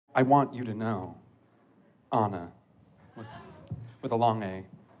I want you to know, Anna, with a long A,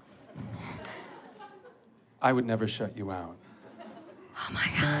 I would never shut you out. Oh my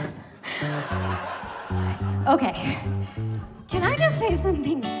God. Okay. Can I just say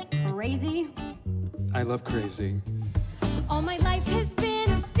something crazy? I love crazy. All my life has been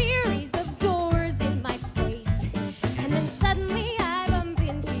a series of doors in my face, and then suddenly I bump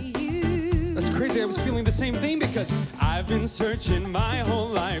into you. That's crazy, I was feeling the same thing because I've been searching my whole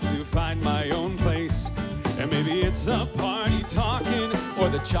life to find my own place. And maybe it's the party talking or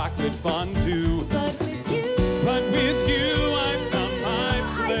the chocolate fondue. But with you I found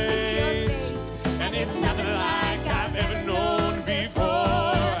my place. And it's nothing like